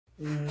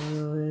In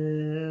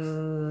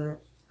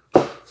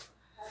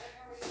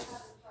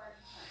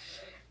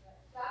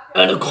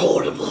the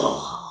court of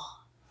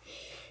law.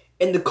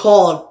 In the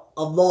court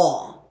of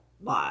law.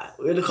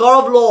 In the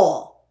court of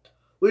law.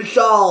 We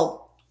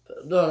shall...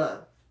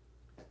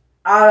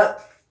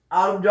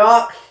 Adam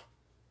Jocks.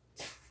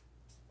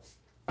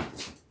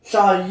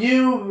 Shall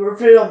you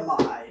reveal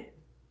mine?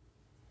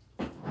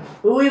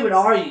 Who even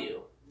are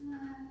you?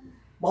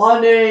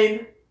 My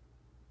name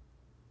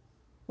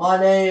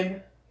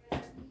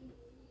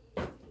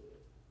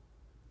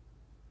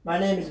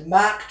is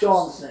Mack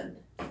Johnson.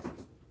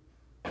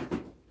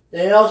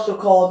 They also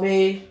call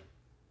me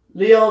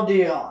Leo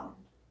Dion.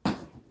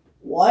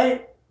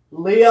 What?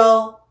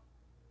 Leo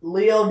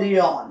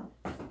Dion.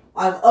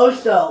 I'm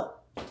also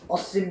a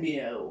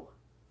symbiote.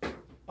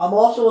 I'm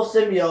also a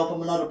symbiote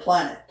from another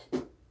planet.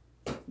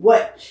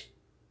 Which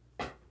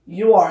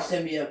you are a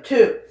symbiote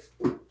too.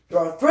 There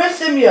are 3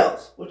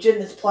 symbiotes within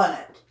this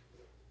planet.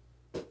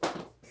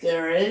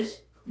 There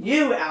is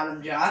you,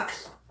 Adam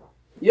Jocks.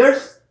 Your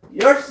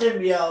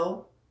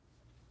symbiote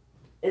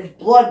is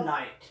Blood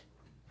Knight,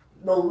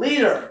 the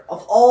leader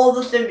of all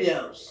the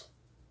symbiotes.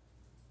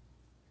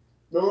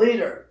 The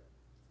leader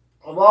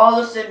of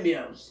all the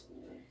symbiotes.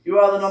 You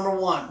are the number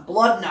 1,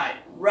 Blood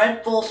Knight,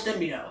 Red Full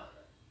symbiote.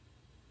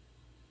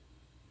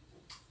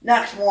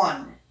 Next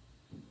one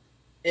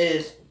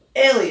is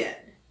Alien.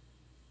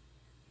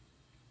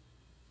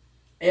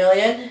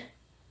 Alien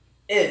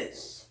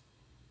is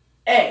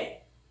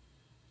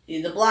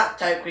he's a black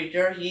type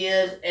creature. He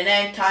is an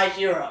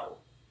anti-hero.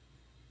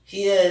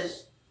 He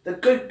is the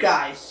good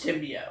guy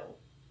symbiote,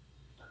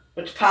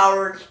 which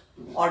powers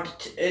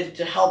is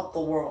to help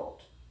the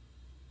world.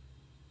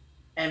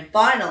 And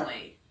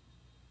finally,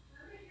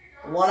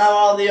 one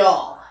out of the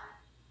all,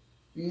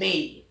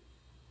 me.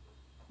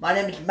 My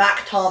name is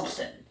Mack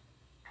Thompson.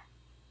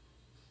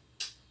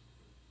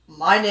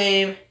 My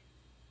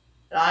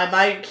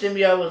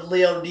symbiote was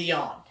Leo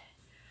Dion.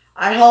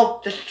 I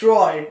help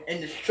destroy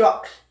and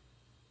destruct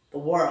the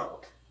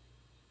world.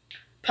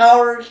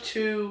 Powers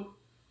to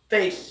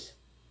face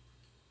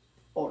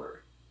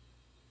order.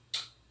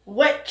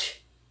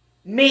 Which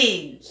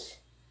means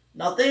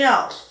nothing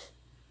else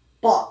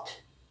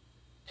but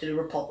to the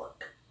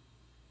Republic.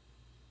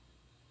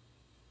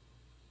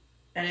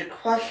 Any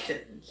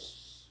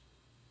questions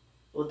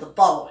with the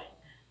following?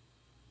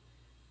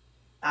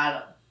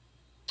 Adam.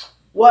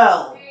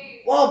 Well,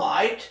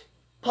 mate,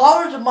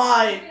 powers of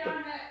my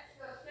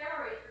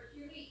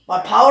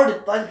power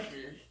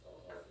defenses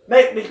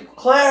make me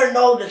clear and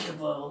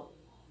noticeable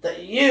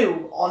that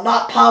you are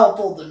not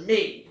powerful than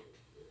me.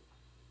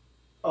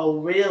 Oh,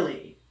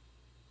 really?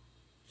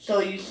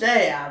 So you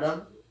say,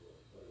 Adam?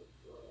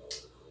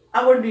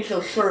 I wouldn't be so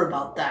sure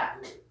about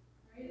that.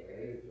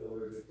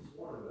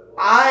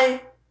 I'm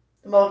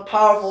the most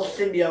powerful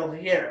symbiote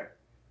here.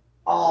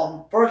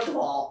 First of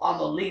all,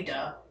 I'm a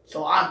leader,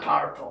 so I'm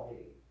powerful.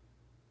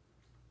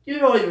 You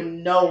don't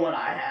even know what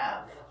I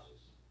have.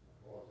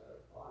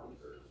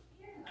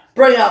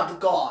 Bring out the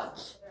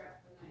gods.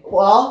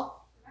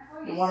 Well,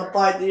 you want to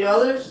fight the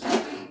others?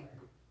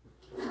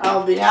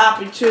 I'll be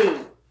happy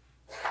to.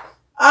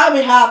 I'll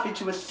be happy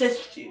to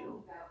assist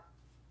you.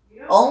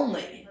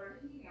 Only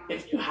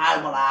if you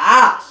had what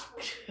I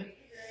asked.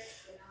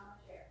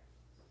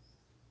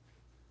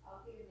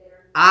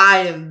 I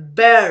am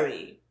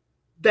very,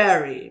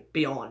 very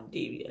beyond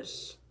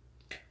devious.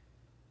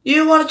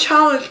 You want to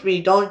challenge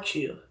me, don't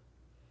you?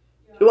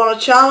 You want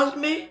to challenge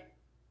me?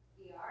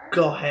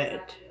 Go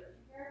ahead.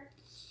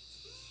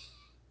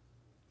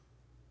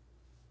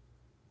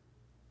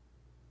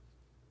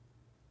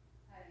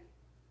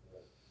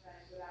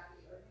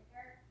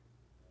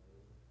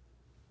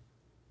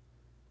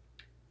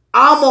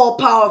 I'm more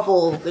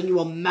powerful than you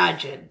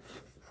imagine.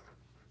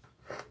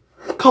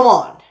 Come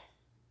on.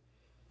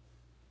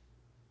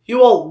 You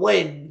won't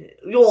win.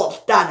 You won't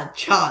stand a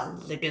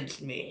chance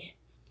against me.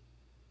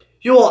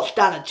 You won't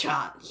stand a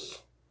chance.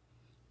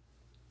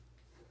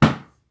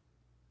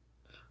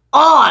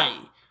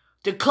 I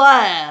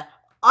declare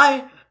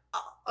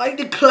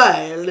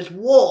this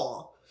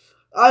war.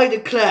 I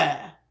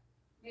declare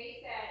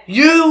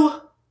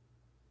you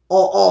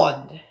are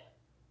on.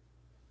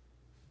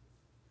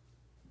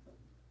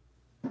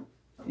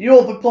 You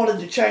will be put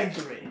into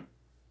chancery.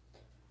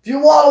 If you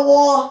want a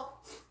war,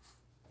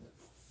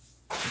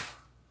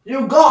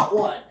 you got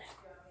one.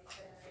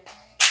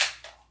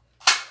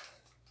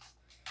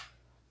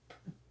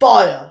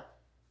 Fire.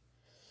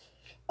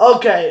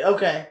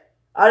 Okay.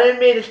 I didn't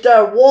mean to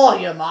start a war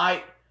here,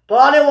 mate. But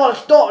I didn't want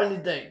to start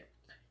anything.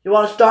 You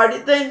want to start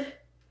anything?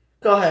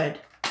 Go ahead.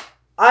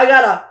 I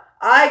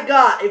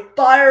got a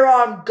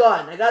firearm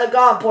gun. I got a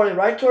gun pointing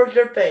right towards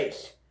your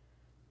face.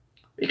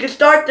 We can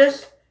start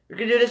this. We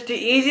can do this the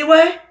easy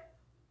way.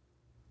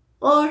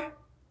 Or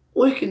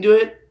we can do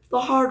it the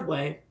hard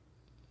way.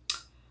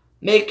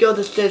 Make your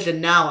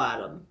decision now,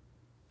 Adam.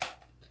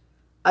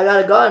 I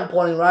got a gun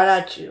pointing right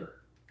at you.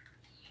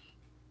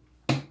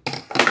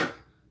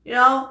 You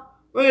know,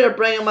 we're gonna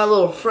bring in my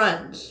little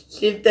friends.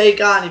 See if they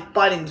got any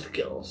fighting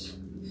skills.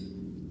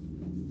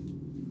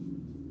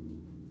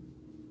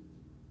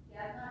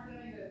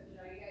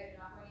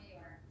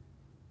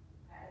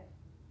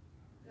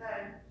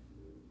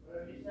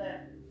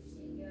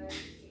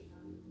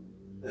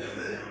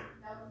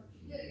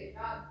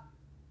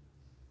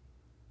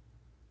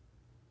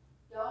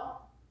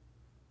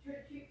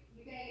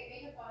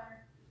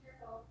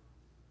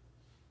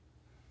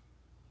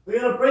 We're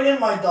gonna bring in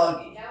my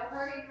doggy. No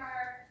hurting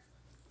her.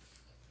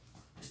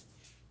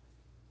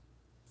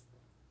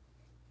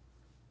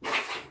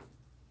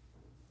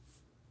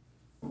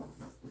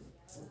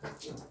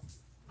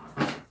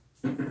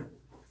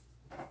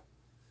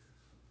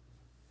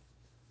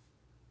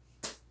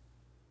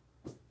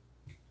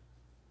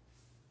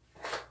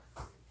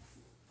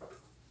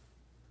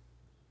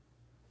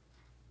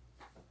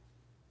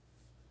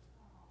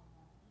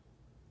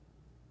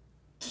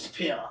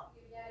 Disappear.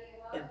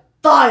 And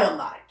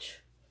dynamite.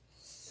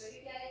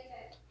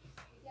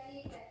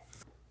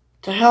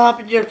 The hell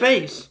happened to your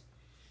face?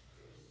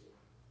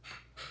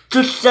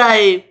 Just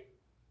say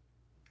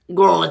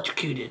we're all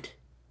electrocuted.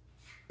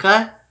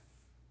 Okay?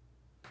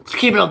 Let's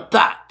keep it on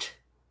that.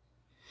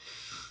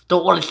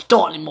 Don't want to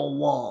start any more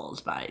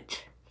walls,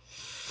 mate.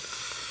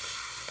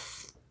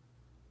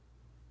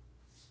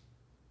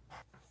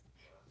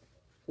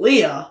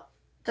 Leah?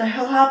 What the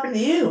hell happened to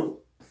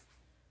you?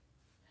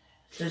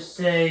 Just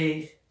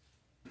say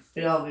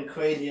we all get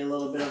crazy a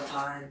little bit of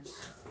time.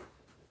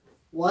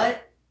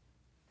 What?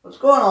 What's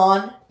going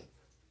on?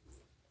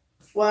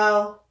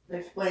 Well, I'm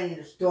explaining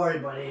the story,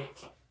 buddy.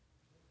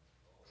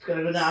 It's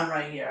gonna go down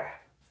right here.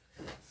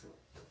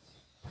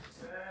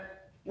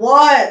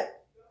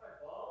 What?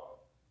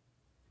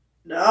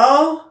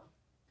 No?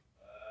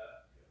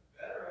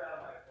 Better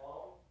have my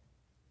phone.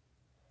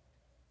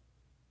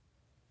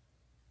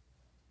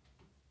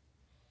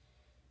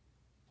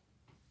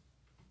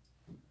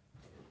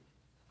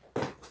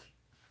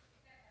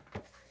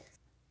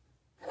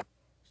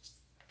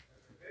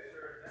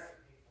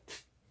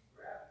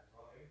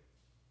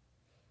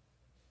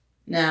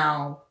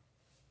 Now,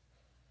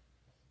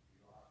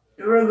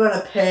 you're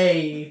gonna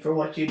pay for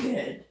what you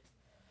did.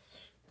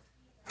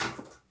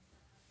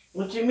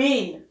 What do you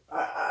mean?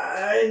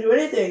 I didn't do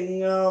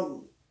anything. I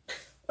don't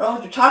know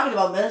what you're talking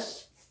about,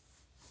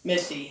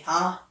 Missy,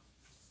 huh?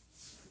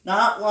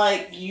 Not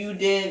like you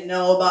didn't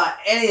know about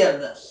any of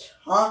this,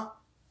 huh?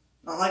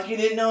 Not like you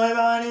didn't know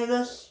about any of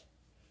this?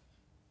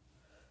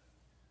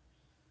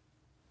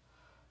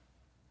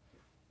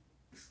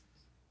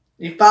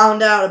 You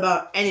found out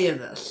about any of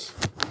this?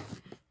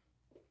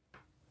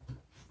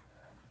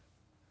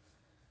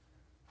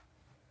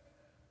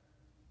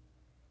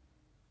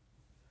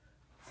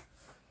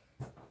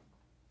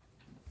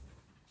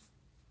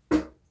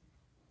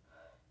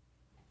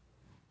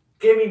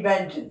 Give me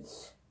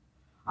vengeance.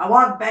 I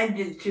want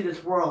vengeance to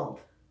this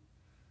world.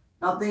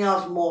 Nothing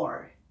else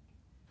more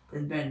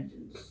than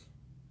vengeance.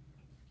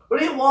 What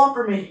do you want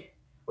from me?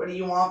 What do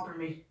you want from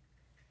me?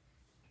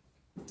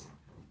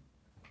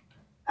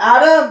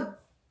 Adam!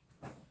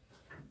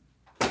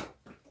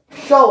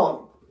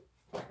 Show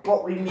him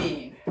what we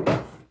mean.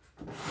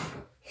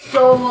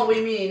 Show him what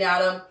we mean,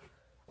 Adam.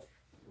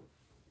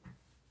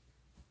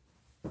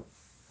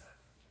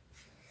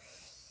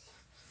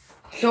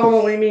 Show him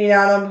what we mean,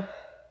 Adam.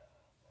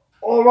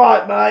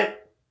 Alright, mate.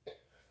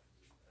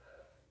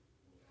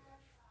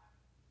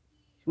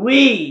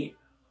 We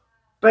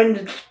bring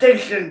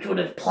extinction to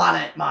this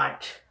planet,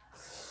 mate.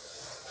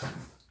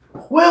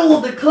 We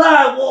will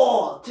declare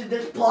war to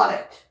this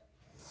planet.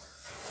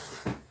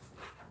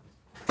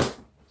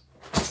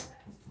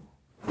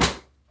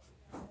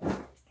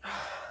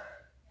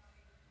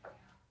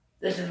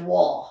 This is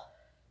war.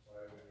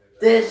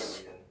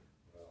 This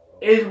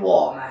is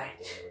war,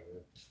 mate.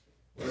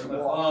 Where's my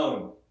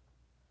phone?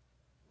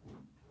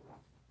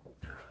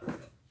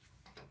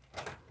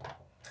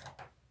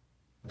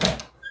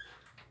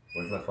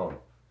 Where's my phone?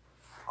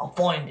 I'll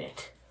find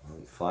it.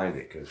 Find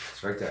it, because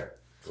it's right there.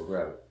 Go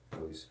grab it,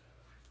 please.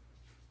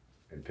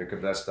 And pick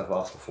up that stuff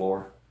off the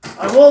floor.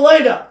 I will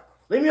later.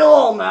 Leave me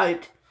alone,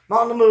 mate. I'm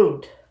not in the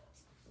mood.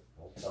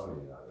 I'm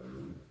telling you not in the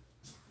mood.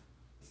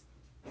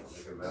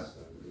 Make a mess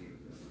and leave.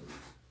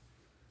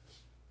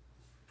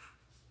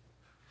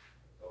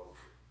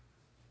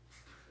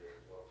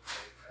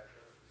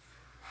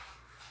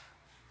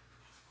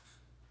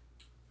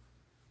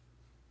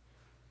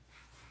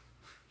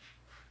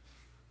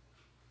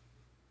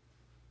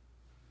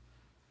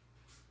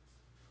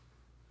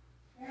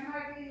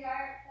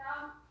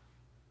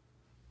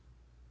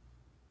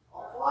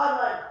 I'll fly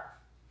later.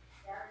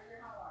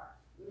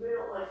 You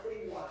don't like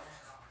things like that.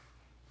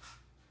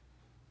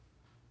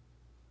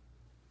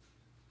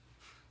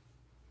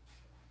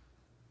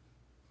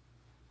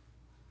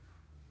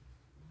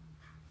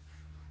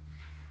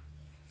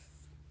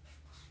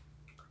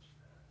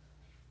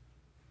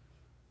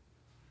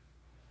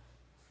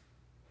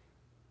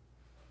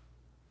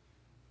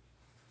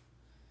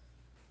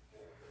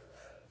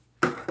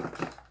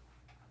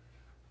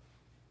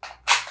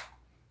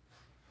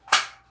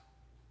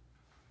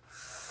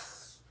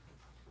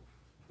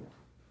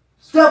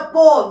 Step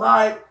forward,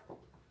 mate.